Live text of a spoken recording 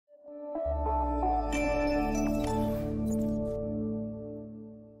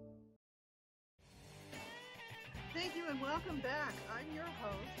welcome back. I'm your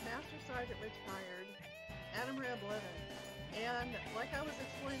host, Master Sergeant Retired, Adam Rablevin. And like I was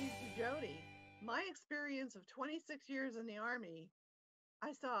explaining to Jody, my experience of 26 years in the Army,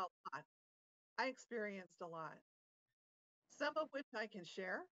 I saw a lot. I experienced a lot. Some of which I can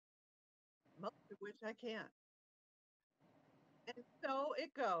share, most of which I can't. And so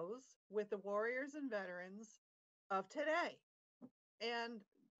it goes with the warriors and veterans of today. And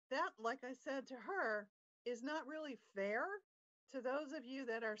that, like I said to her, is not really fair to those of you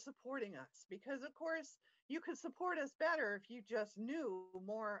that are supporting us. Because, of course, you could support us better if you just knew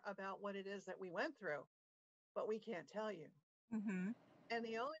more about what it is that we went through. But we can't tell you. Mm-hmm. And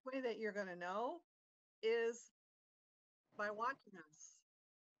the only way that you're going to know is by watching us.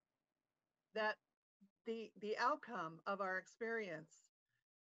 That the outcome of our experience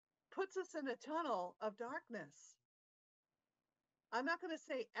puts us in a tunnel of darkness. I'm not going to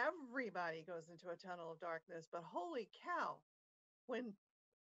say everybody goes into a tunnel of darkness, but holy cow, when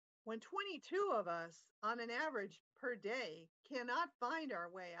 22 of us on an average per day cannot find our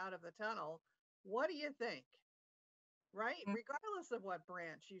way out of the tunnel, what do you think? Right? Regardless of what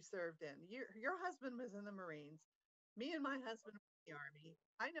branch you served in. Your husband was in the Marines. Me and my husband were in the Army.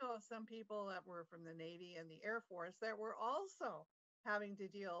 I know of some people that were from the Navy and the Air Force that were also having to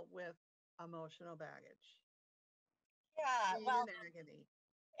deal with emotional baggage. Yeah, Pain well, and agony.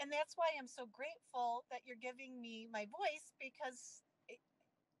 and that's why I'm so grateful that you're giving me my voice because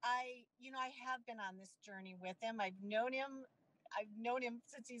I have been on this journey with him. I've known him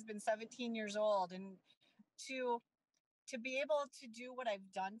since he's been 17 years old, and to to be able to do what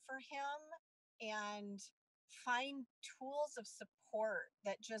I've done for him and find tools of support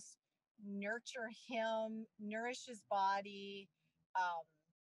that just nurture him, nourish his body. Um,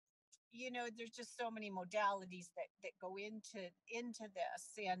 there's just so many modalities that go into this,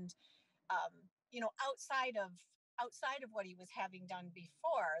 and um, outside of what he was having done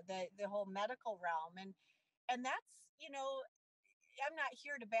before, the whole medical realm, and that's I'm not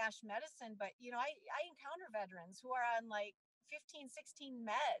here to bash medicine, but I encounter veterans who are on like 15, 16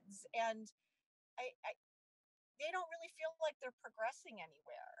 meds, and I they don't really feel like they're progressing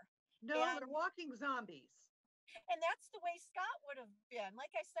anywhere. No, And they're walking zombies. that's the way Scott would have been.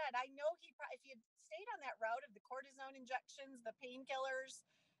 Like I said, I know if he had stayed on that route of the cortisone injections, the painkillers,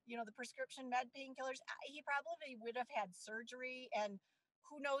 the prescription med painkillers, he probably would have had surgery, and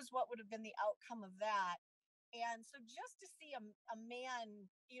who knows what would have been the outcome of that. And so just to see a man,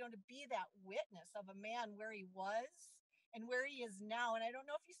 to be that witness of a man where he was and where he is now. And I don't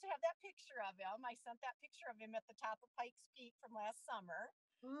know if you still have that picture of him. I sent that picture of him at the top of Pikes Peak from last summer.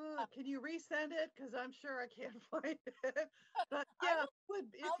 Can you resend it? Because I'm sure I can't find it. But I yeah, will.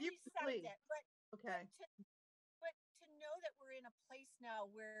 if I'll you resend please. it. But Okay. but to know that we're in a place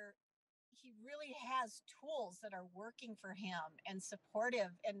now where he really has tools that are working for him and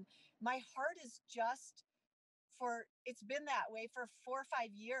supportive, and my heart is just for it's been that way for 4 or 5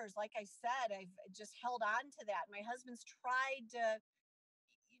 years. Like I said, I've just held on to that. My husband's tried to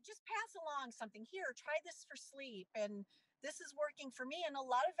just pass along something here, try this for sleep, and this is working for me. And a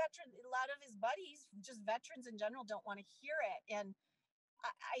lot of his buddies, just veterans in general, don't want to hear it. And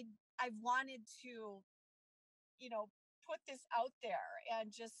I I've wanted to put this out there and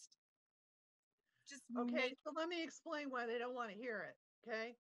just Okay, make. so let me explain why they don't want to hear it.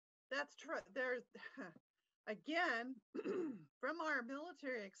 Okay, that's true. There's again from our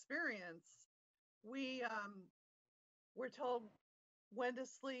military experience, we're told when to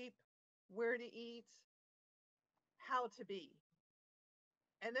sleep, where to eat, how to be,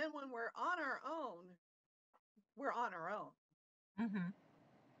 and then when we're on our own, we're on our own, Mhm.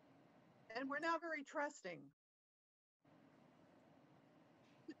 and we're not very trusting.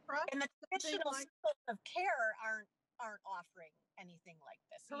 To trust And the something traditional like systems of care aren't offering anything like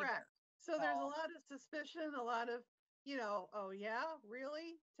this either. correct. So there's a So lot of suspicion, a lot of, oh yeah,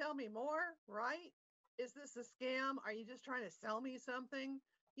 really? Tell me more, right? Is this a scam? Are you just trying to sell me something?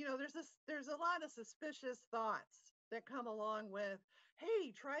 There's a lot of suspicious thoughts that come along with,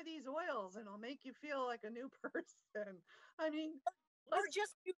 hey, try these oils and it'll make you feel like a new person. I mean, or let's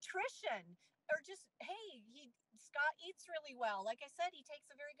just nutrition, or just, hey, Scott eats really well. Like I said, he takes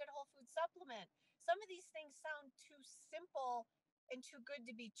a very good whole food supplement. Some of these things sound too simple and too good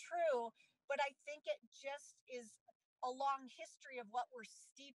to be true, but I think it just is a long history of what we're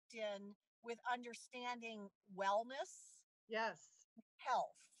steeped in with understanding wellness, yes,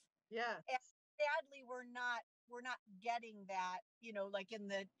 health. yes. And sadly, we're not getting that, like in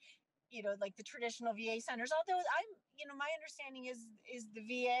the like the traditional VA centers. Although my understanding is the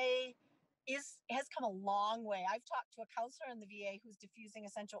VA has come a long way. I've talked to a counselor in the VA who's diffusing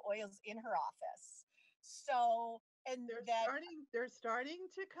essential oils in her office. So And they're starting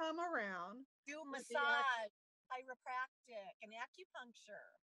to come around. Do massage, chiropractic, and acupuncture.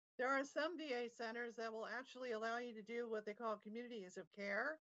 There are some VA centers that will actually allow you to do what they call communities of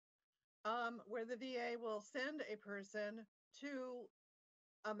care, where the VA will send a person to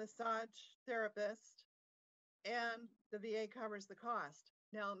a massage therapist and the VA covers the cost.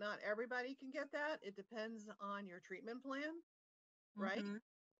 Now, not everybody can get that. It depends on your treatment plan, right? Mm-hmm.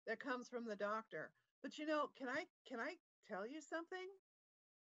 That comes from the doctor. But you know, can I tell you something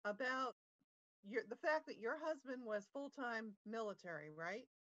about the fact that your husband was full-time military, right?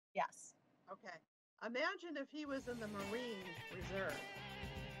 Yes. Okay. Imagine if he was in the Marine Reserve.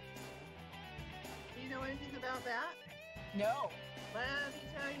 Do you know anything about that? No. Let me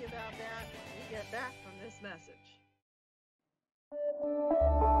tell you about that when we get back from this message.